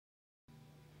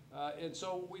And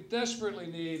so we desperately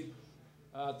need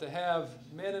to have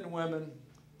men and women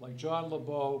like John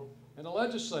Lebeaux in the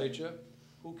legislature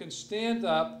who can stand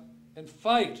up and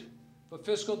fight for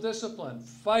fiscal discipline,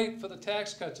 fight for the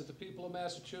tax cuts that the people of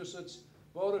Massachusetts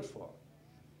voted for.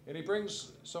 And he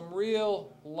brings some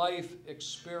real life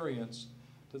experience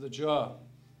to the job.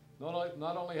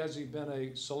 Not only has he been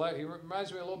he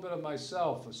reminds me a little bit of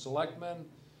myself, a selectman,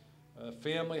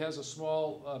 family, has a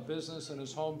small business in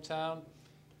his hometown.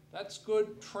 That's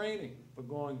good training for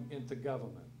going into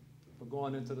government, for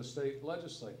going into the state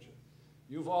legislature.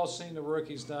 You've all seen the work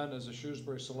he's done as a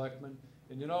Shrewsbury selectman,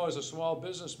 and you know, as a small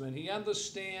businessman, he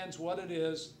understands what it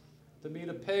is to meet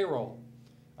a payroll.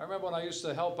 I remember when I used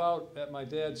to help out at my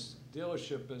dad's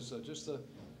dealership as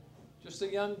just a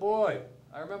young boy.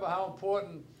 I remember how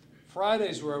important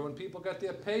Fridays were when people got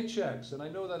their paychecks, and I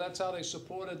knew that that's how they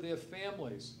supported their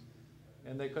families,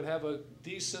 and they could have a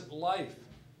decent life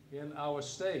in our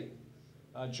state.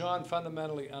 John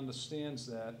fundamentally understands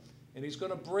that, and he's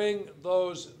going to bring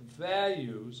those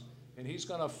values, and he's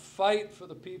going to fight for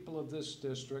the people of this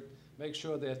district, make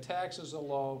sure their taxes are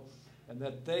low, and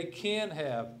that they can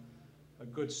have a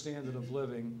good standard of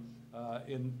living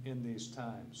in these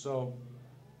times. So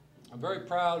I'm very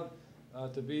proud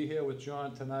to be here with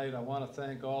John tonight. I want to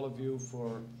thank all of you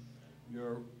for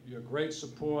your great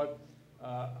support.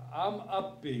 I'm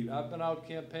upbeat. I've been out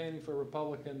campaigning for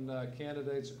Republican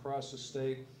candidates across the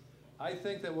state. I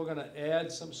think that we're going to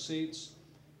add some seats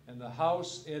in the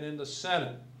House and in the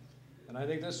Senate. And I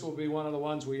think this will be one of the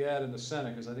ones we add in the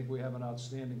Senate, because I think we have an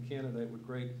outstanding candidate with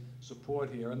great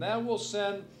support here. And that will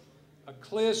send a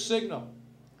clear signal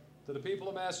to the people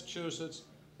of Massachusetts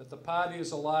that the party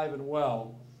is alive and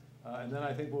well. And then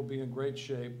I think we'll be in great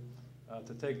shape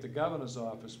to take the governor's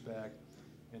office back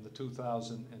in the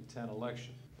 2010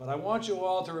 election. But I want you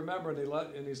all to remember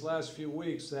in these last few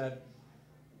weeks that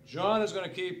John is going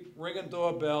to keep ringing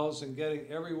doorbells and getting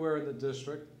everywhere in the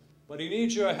district, but he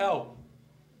needs your help.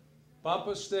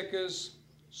 Bumper stickers,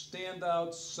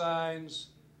 standouts, signs,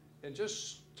 and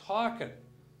just talking,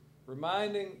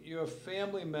 reminding your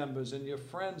family members and your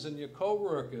friends and your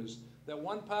co-workers that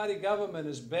one-party government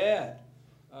is bad.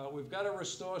 We've got to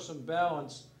restore some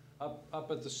balance up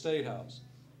at the State House.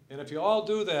 And if you all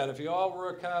do that, if you all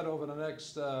work hard over the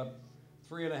next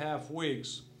 3.5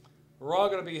 weeks, we're all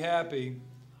going to be happy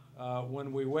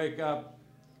when we wake up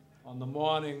on the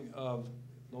morning of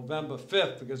November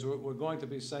 5th, because we're going to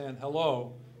be saying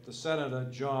hello to Senator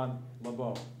John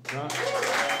Lebeaux. John?